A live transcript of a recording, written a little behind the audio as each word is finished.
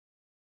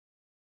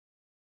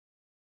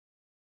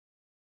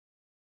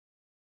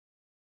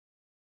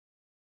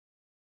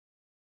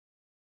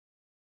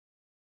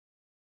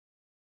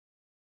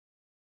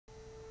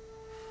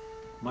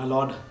My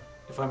lord,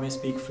 if I may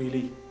speak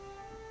freely.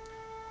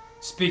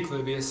 Speak,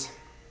 Libius.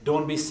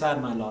 Don't be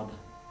sad, my lord.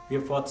 We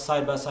have fought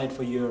side by side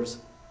for years.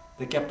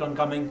 They kept on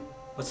coming,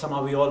 but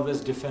somehow we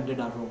always defended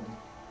our Rome.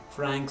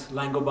 Franks,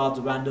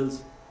 Langobards,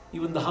 Vandals,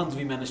 even the Huns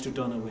we managed to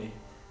turn away.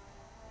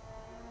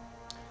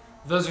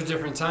 Those are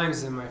different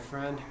times then, my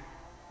friend.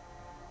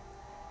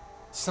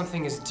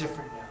 Something is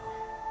different now.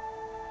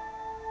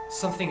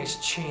 Something has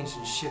changed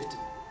and shifted.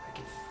 I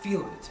can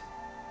feel it.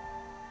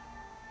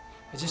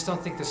 I just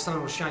don't think the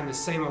sun will shine the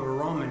same over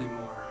Rome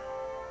anymore.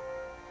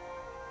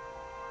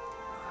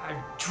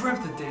 I've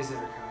dreamt the days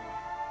that are coming.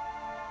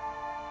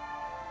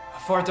 A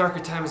far darker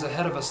time is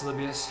ahead of us,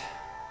 Libius.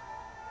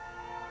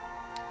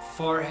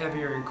 Far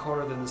heavier and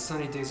colder than the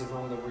sunny days of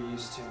Rome that we're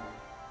used to.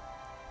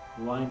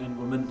 Wine and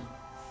women,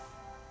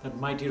 that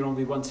mighty Rome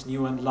we once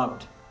knew and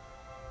loved.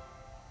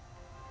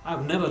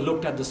 I've never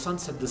looked at the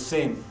sunset the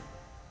same.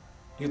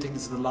 Do you think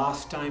this is the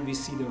last time we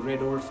see the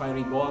red old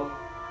fiery ball?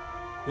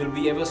 Will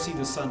we ever see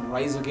the sun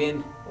rise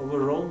again over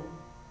Rome?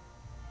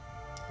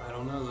 I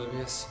don't know,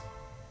 Libius.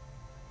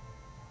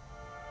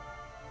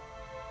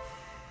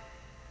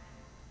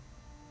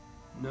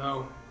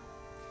 No.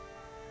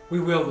 We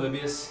will,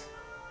 Libius.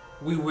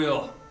 We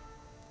will.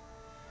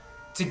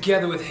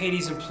 Together with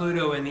Hades and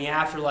Pluto in the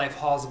afterlife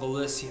halls of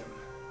Elysium.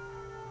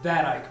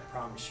 That I can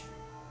promise you.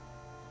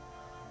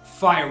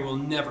 Fire will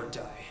never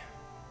die.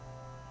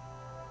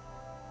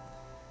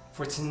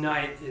 For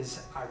tonight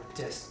is our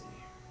destiny.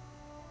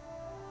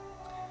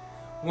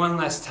 One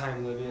last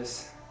time,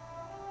 Libius.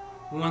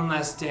 One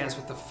last dance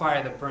with the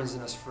fire that burns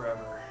in us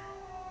forever.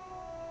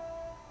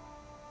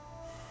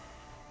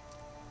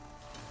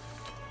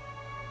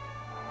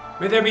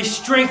 May there be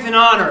strength and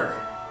honor.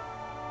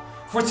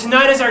 For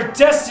tonight is our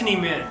destiny,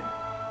 men.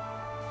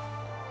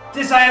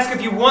 This I ask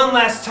of you one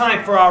last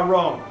time for our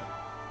Rome.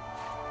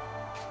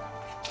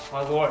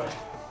 My lord,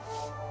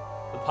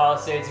 the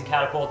palisades and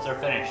catapults are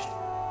finished.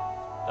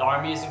 The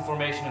army is in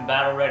formation and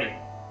battle ready.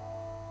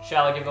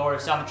 Shall I give the order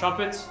to sound the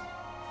trumpets?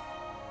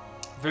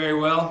 Very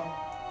well.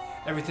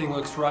 Everything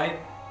looks right.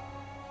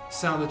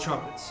 Sound the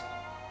trumpets.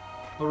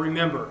 But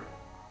remember,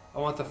 I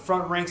want the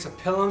front ranks of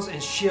pilums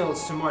and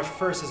shields to march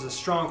first as a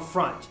strong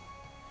front.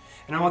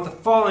 And I want the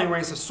following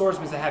ranks of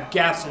swordsmen to have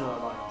gaps in our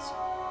lines.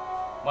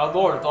 My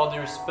lord, with all due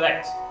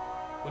respect,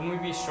 wouldn't we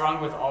be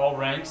strong with all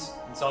ranks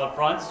and solid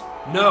fronts?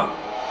 No.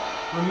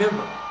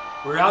 Remember,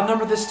 we're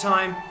outnumbered this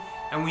time,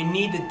 and we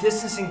need the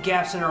distance and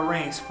gaps in our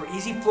ranks for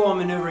easy flow and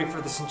maneuvering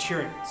for the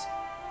Centurions.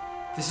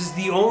 This is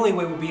the only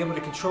way we'll be able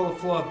to control the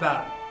flow of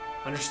battle.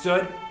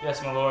 Understood?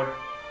 Yes, my lord.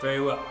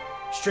 Very well.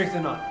 Strength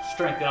and honor.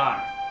 Strength and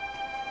honor.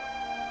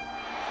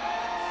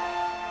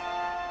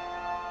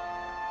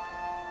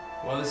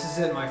 Well, this is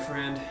it, my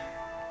friend.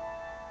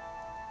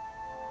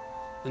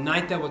 The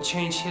night that will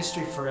change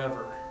history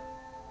forever.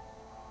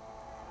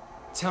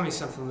 Tell me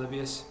something,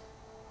 Libius.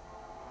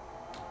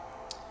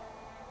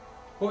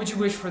 What would you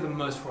wish for the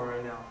most for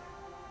right now?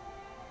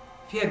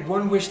 If you had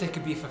one wish that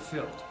could be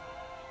fulfilled,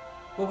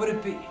 what would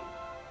it be?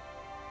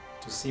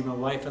 To see my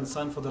wife and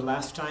son for the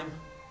last time?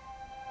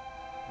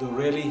 Though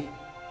really,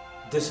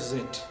 this is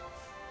it.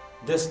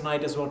 This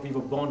night is what we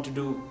were born to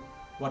do,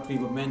 what we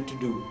were meant to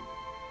do.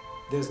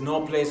 There's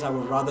no place I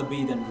would rather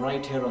be than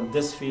right here on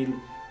this field,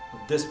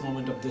 at this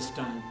moment of this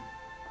time.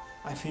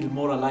 I feel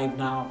more alive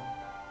now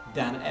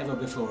than ever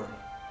before.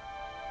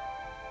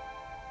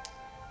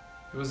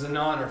 It was an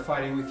honor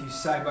fighting with you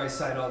side by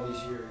side all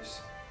these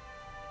years.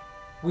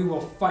 We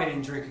will fight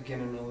and drink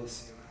again in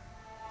Elysium.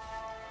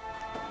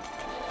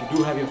 You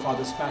do have your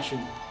father's passion,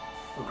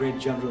 a great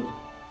general.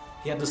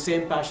 He had the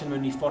same passion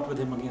when we fought with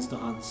him against the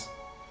Huns.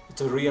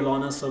 It's a real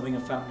honor serving a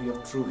family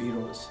of true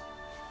heroes.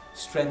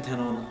 Strength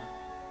and honor.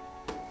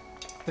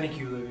 Thank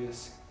you,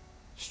 Libius.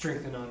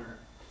 Strength and honor.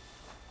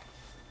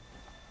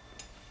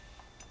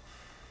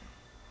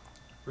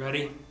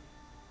 Ready?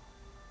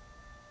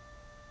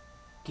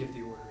 Give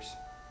the orders.